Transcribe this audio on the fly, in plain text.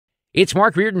It's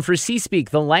Mark Reardon for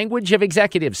C-Speak, the language of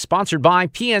executives, sponsored by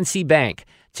PNC Bank.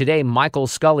 Today, Michael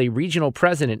Scully, regional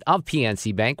president of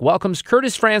PNC Bank, welcomes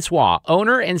Curtis Francois,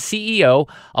 owner and CEO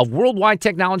of Worldwide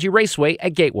Technology Raceway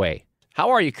at Gateway.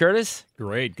 How are you, Curtis?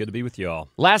 Great. Good to be with you all.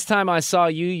 Last time I saw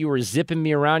you, you were zipping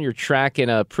me around your track in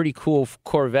a pretty cool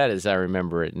Corvette, as I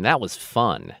remember it, and that was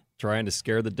fun. Trying to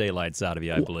scare the daylights out of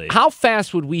you, I believe. How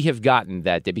fast would we have gotten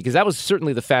that day? Because that was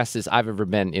certainly the fastest I've ever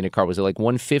been in a car. Was it like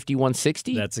 150,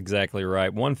 160? That's exactly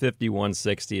right. 150,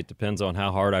 160. It depends on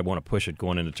how hard I want to push it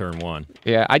going into turn one.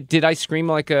 Yeah. Did I scream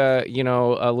like a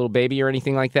little baby or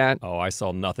anything like that? Oh, I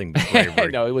saw nothing but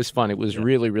bravery. No, it was fun. It was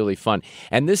really, really fun.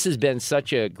 And this has been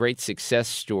such a great success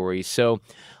story. So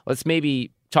let's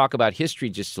maybe talk about history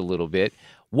just a little bit.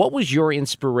 What was your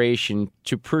inspiration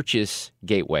to purchase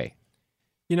Gateway?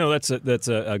 You know, that's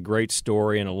a great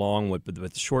story, and along with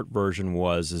the short version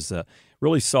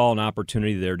really saw an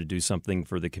opportunity there to do something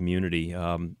for the community.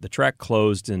 The track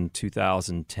closed in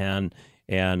 2010,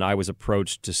 and I was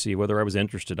approached to see whether I was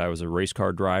interested. I was a race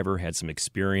car driver, had some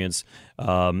experience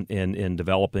in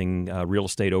developing real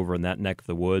estate over in that neck of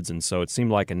the woods, and so it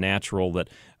seemed like a natural that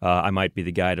I might be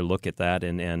the guy to look at that,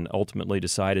 and ultimately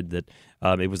decided that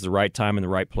it was the right time and the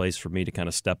right place for me to kind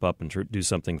of step up and do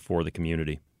something for the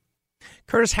community.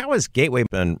 Curtis, how has Gateway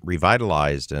been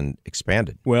revitalized and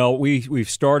expanded? Well,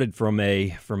 we've started from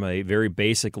a very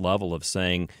basic level of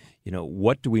saying,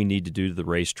 what do we need to do to the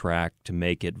racetrack to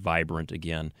make it vibrant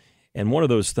again? And one of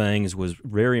those things was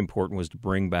very important was to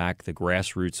bring back the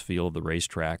grassroots feel of the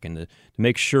racetrack and to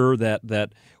make sure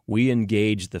that we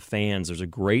engage the fans. There's a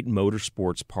great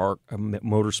motorsports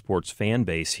fan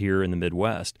base here in the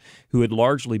Midwest who had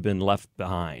largely been left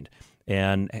behind.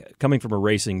 And coming from a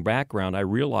racing background, I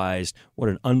realized what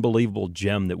an unbelievable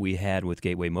gem that we had with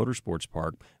Gateway Motorsports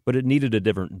Park, but it needed a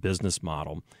different business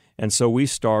model. And so we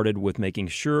started with making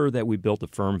sure that we built a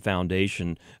firm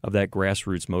foundation of that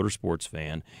grassroots motorsports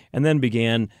fan, and then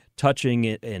began touching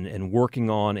it and working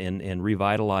on and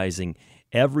revitalizing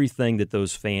everything that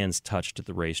those fans touched at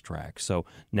the racetrack. So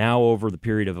now over the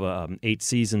period of 8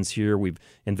 seasons here, we've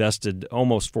invested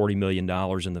almost $40 million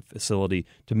in the facility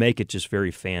to make it just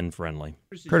very fan-friendly.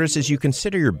 Curtis, as you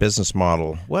consider your business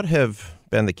model, what have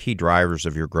been the key drivers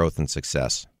of your growth and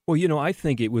success? Well, I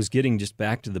think it was getting just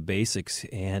back to the basics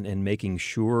and making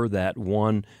sure that,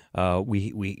 one,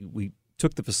 we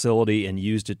took the facility and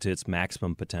used it to its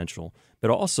maximum potential,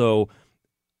 but also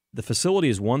the facility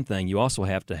is one thing. You also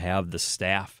have to have the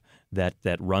staff that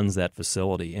runs that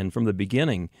facility. And from the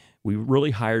beginning, we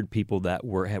really hired people that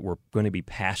were going to be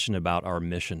passionate about our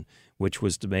mission, which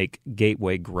was to make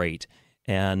Gateway great.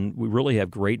 And we really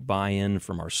have great buy-in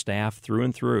from our staff through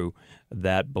and through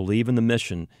that believe in the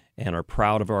mission and are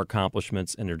proud of our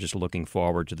accomplishments and are just looking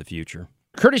forward to the future.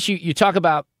 Curtis, you talk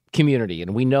about community,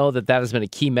 and we know that has been a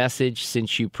key message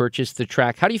since you purchased the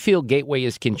track. How do you feel Gateway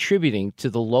is contributing to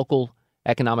the local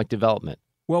economic development?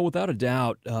 Well, without a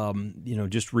doubt,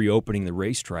 just reopening the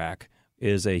racetrack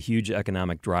is a huge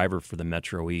economic driver for the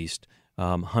Metro East.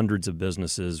 Hundreds of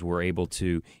businesses were able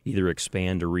to either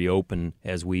expand or reopen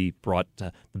as we brought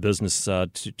the business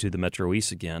to the Metro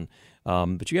East again.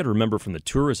 But you got to remember, from the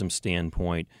tourism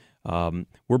standpoint,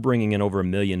 we're bringing in over 1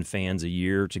 million fans a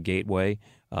year to Gateway.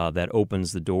 That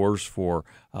opens the doors for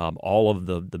all of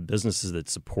the businesses that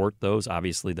support those,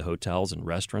 obviously the hotels and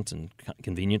restaurants and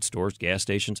convenience stores, gas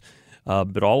stations,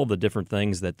 but all of the different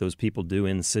things that those people do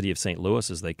in the city of St. Louis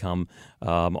as they come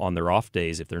on their off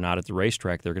days. If they're not at the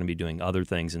racetrack, they're going to be doing other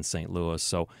things in St. Louis.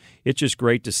 So it's just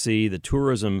great to see the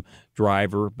tourism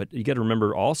driver, but you got to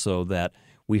remember also that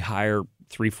we hire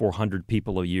 300-400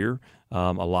 people a year.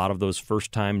 A lot of those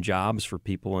first-time jobs for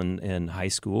people in high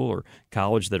school or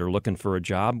college that are looking for a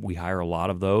job, we hire a lot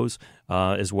of those,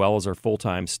 as well as our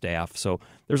full-time staff. So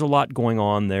there's a lot going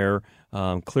on there.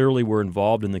 Clearly, we're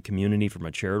involved in the community from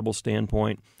a charitable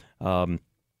standpoint. I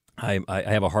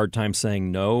have a hard time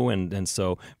saying no, and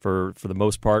so for the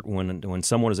most part, when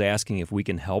someone is asking if we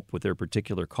can help with their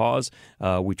particular cause,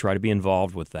 we try to be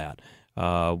involved with that.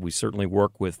 We certainly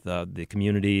work with the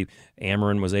community.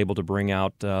 Ameren was able to bring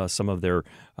out some of their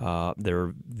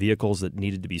vehicles that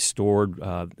needed to be stored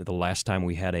the last time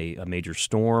we had a major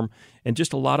storm, and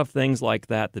just a lot of things like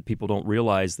that people don't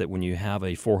realize, that when you have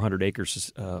a 400-acre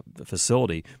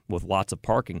facility with lots of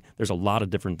parking, there's a lot of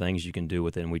different things you can do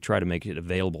with it, and we try to make it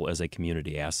available as a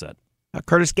community asset.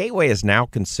 Curtis, Gateway is now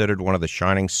considered one of the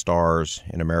shining stars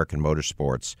in American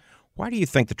motorsports. Why do you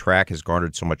think the track has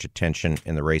garnered so much attention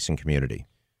in the racing community?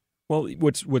 Well,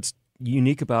 what's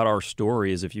unique about our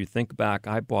story is, if you think back,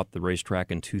 I bought the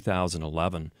racetrack in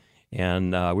 2011,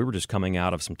 and we were just coming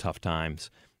out of some tough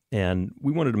times. And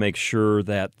we wanted to make sure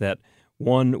that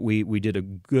One, we did a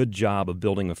good job of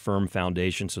building a firm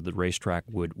foundation so the racetrack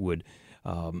would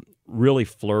really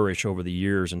flourish over the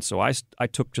years. And so I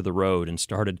took to the road and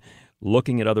started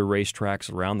looking at other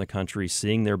racetracks around the country,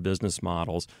 seeing their business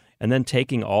models, and then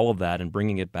taking all of that and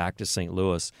bringing it back to St.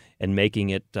 Louis and making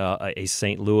it a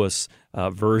St. Louis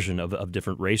version of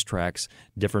different racetracks,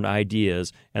 different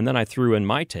ideas. And then I threw in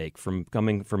my take from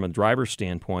coming from a driver's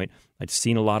standpoint. I'd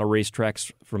seen a lot of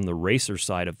racetracks from the racer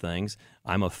side of things.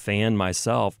 I'm a fan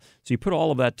myself. So you put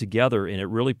all of that together, and it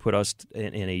really put us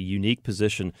in a unique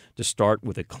position to start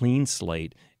with a clean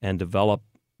slate and develop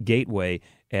Gateway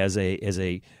as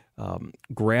a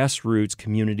grassroots,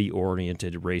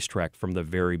 community-oriented racetrack from the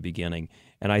very beginning.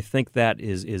 And I think that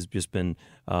is just been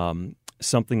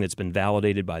something that's been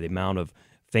validated by the amount of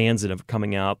fans that have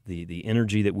coming out, the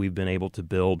energy that we've been able to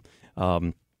build.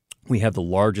 We have the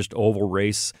largest oval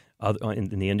race in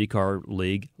the IndyCar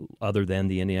League other than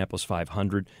the Indianapolis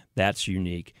 500. That's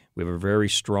unique. We have a very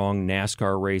strong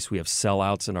NASCAR race. We have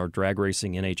sellouts in our drag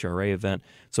racing NHRA event.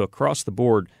 So across the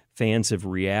board, fans have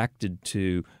reacted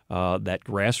to that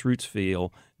grassroots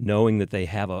feel, knowing that they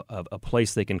have a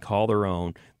place they can call their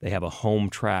own. They have a home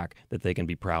track that they can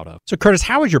be proud of. So, Curtis,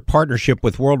 how is your partnership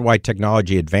with Worldwide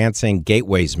Technology advancing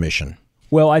Gateway's mission?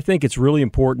 Well, I think it's really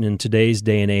important in today's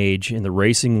day and age in the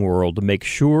racing world to make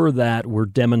sure that we're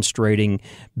demonstrating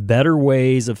better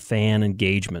ways of fan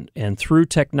engagement. And through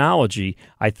technology,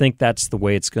 I think that's the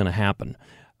way it's going to happen.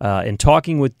 In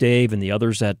talking with Dave and the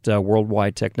others at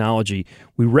Worldwide Technology,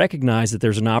 we recognize that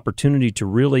there's an opportunity to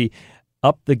really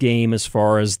up the game as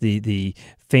far as the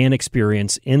fan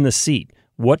experience in the seat.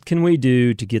 What can we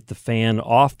do to get the fan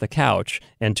off the couch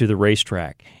and to the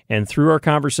racetrack? And through our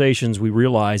conversations, we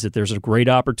realize that there's a great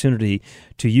opportunity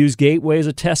to use Gateway as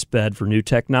a test bed for new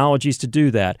technologies to do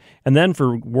that, and then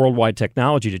for Worldwide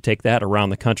Technology to take that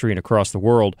around the country and across the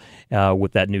world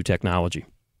with that new technology.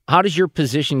 How does your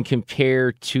position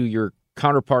compare to your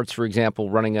counterparts, for example,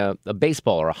 running a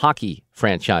baseball or a hockey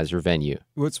franchise or venue?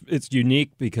 Well, it's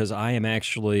unique because I am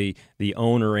actually the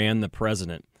owner and the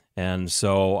president. And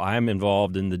so I'm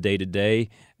involved in the day-to-day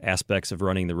aspects of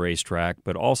running the racetrack,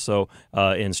 but also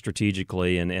in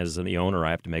strategically, and as the owner,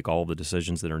 I have to make all the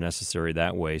decisions that are necessary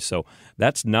that way. So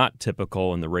that's not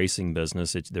typical in the racing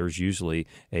business. There's usually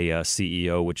a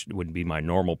CEO, which would be my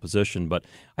normal position, but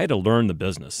I had to learn the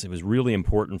business. It was really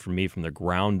important for me from the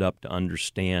ground up to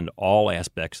understand all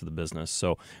aspects of the business.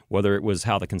 So whether it was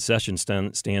how the concession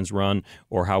stands run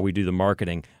or how we do the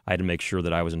marketing, I had to make sure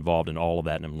that I was involved in all of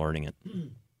that, and I'm learning it.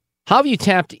 How have you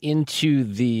tapped into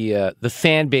the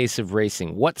fan base of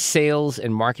racing? What sales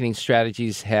and marketing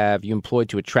strategies have you employed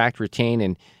to attract,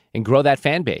 retain, and grow that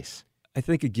fan base? I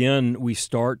think, again, we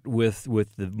start with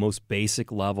the most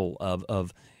basic level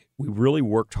of we really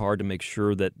worked hard to make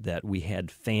sure that we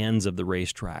had fans of the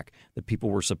racetrack, that people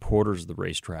were supporters of the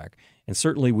racetrack. And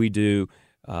certainly we do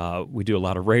a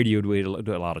lot of radio, we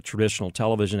do a lot of traditional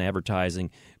television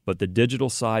advertising, but the digital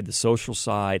side, the social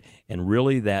side, and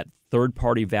really that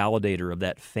third-party validator of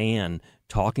that fan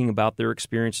talking about their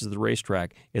experiences of the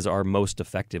racetrack is our most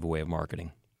effective way of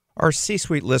marketing. Our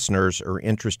C-Suite listeners are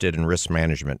interested in risk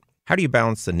management. How do you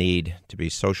balance the need to be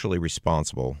socially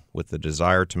responsible with the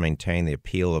desire to maintain the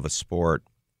appeal of a sport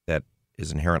that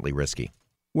is inherently risky?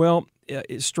 Well,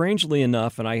 strangely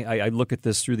enough, and I look at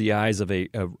this through the eyes of a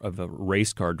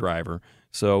race car driver,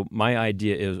 so my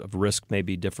idea of risk may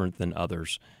be different than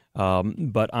others.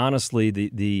 But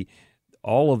honestly,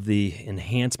 all of the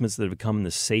enhancements that have come in the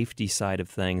safety side of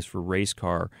things for race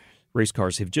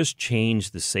cars have just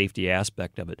changed the safety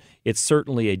aspect of it. It's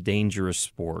certainly a dangerous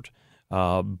sport,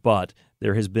 but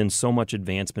there has been so much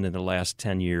advancement in the last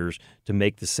 10 years to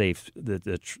make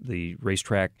the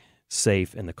racetrack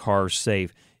safe and the cars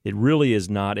safe. It really is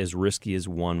not as risky as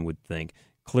one would think.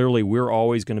 Clearly, we're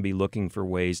always going to be looking for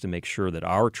ways to make sure that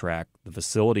our track, the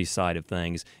facility side of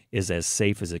things, is as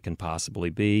safe as it can possibly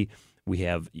be. We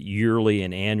have yearly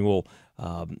and annual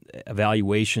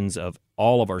evaluations of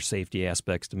all of our safety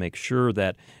aspects to make sure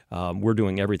that we're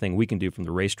doing everything we can do from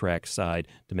the racetrack side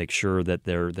to make sure that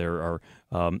there are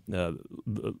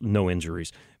no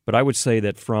injuries. But I would say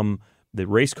that from the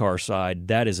race car side,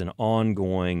 that is an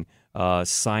ongoing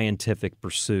scientific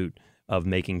pursuit of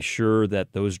making sure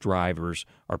that those drivers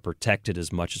are protected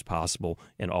as much as possible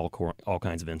in all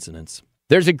kinds of incidents.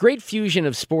 There's a great fusion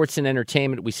of sports and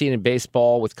entertainment. We see it in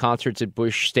baseball with concerts at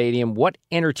Busch Stadium. What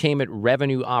entertainment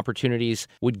revenue opportunities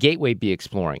would Gateway be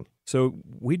exploring? So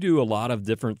we do a lot of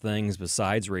different things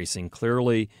besides racing.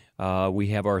 Clearly, we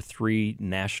have our 3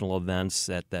 national events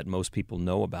that most people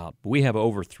know about. But we have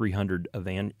over 300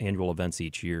 annual events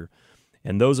each year.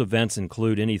 And those events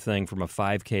include anything from a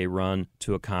 5K run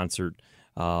to a concert,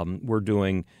 We're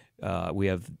doing, we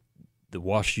have the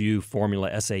Wash U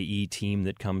Formula SAE team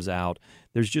that comes out.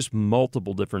 There's just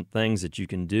multiple different things that you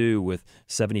can do with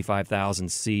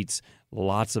 75,000 seats,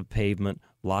 lots of pavement,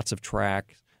 lots of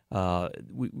track.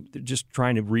 We're just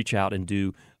trying to reach out and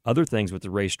do other things with the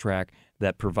racetrack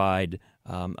that provide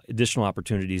additional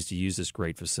opportunities to use this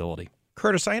great facility.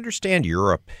 Curtis, I understand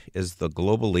Europe is the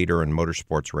global leader in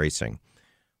motorsports racing.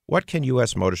 What can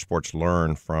U.S. motorsports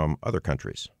learn from other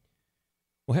countries?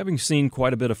 Well, having seen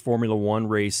quite a bit of Formula One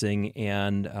racing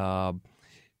and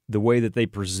the way that they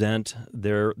present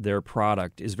their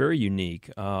product is very unique,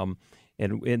 and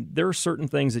there are certain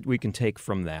things that we can take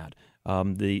from that.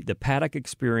 The paddock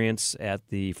experience at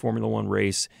the Formula One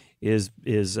race is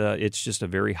it's just a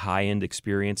very high-end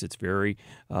experience. It's very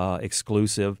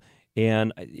exclusive,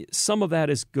 and some of that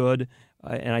is good.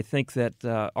 And I think that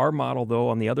our model, though,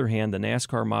 on the other hand, the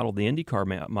NASCAR model, the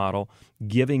IndyCar model,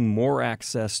 giving more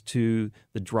access to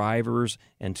the drivers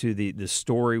and to the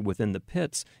story within the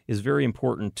pits is very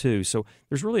important, too. So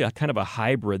there's really a kind of a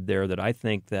hybrid there that I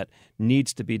think that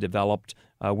needs to be developed.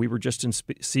 We were just in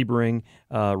Sebring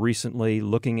recently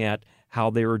looking at how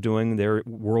they were doing their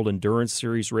World Endurance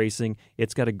Series racing.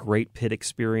 It's got a great pit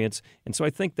experience. And so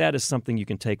I think that is something you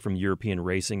can take from European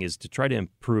racing, is to try to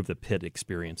improve the pit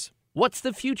experience. What's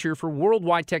the future for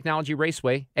Worldwide Technology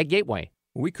Raceway at Gateway?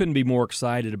 We couldn't be more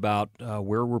excited about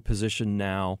where we're positioned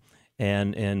now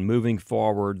and moving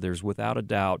forward. There's without a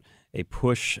doubt a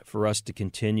push for us to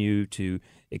continue to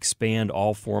expand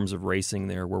all forms of racing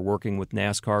there. We're working with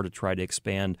NASCAR to try to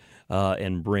expand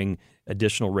and bring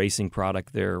additional racing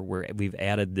product there. We've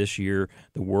added this year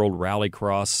the World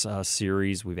Rallycross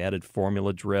Series. We've added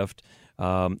Formula Drift.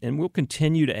 And we'll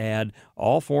continue to add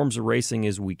all forms of racing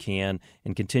as we can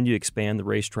and continue to expand the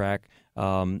racetrack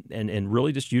and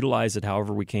really just utilize it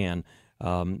however we can.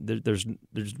 There's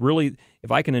really,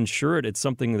 if I can ensure it, it's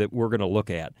something that we're going to look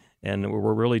at. And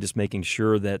we're really just making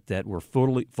sure that we're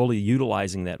fully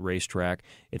utilizing that racetrack.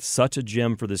 It's such a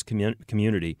gem for this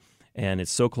community. And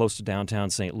it's so close to downtown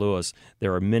St. Louis,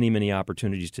 there are many, many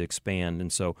opportunities to expand.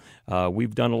 And so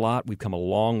we've done a lot. We've come a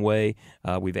long way.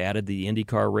 We've added the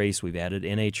IndyCar race. We've added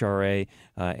NHRA,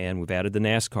 and we've added the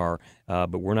NASCAR.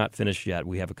 But we're not finished yet.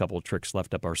 We have a couple of tricks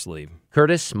left up our sleeve.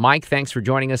 Curtis, Mike, thanks for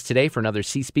joining us today for another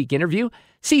C-Speak interview.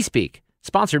 C-Speak,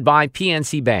 sponsored by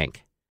PNC Bank.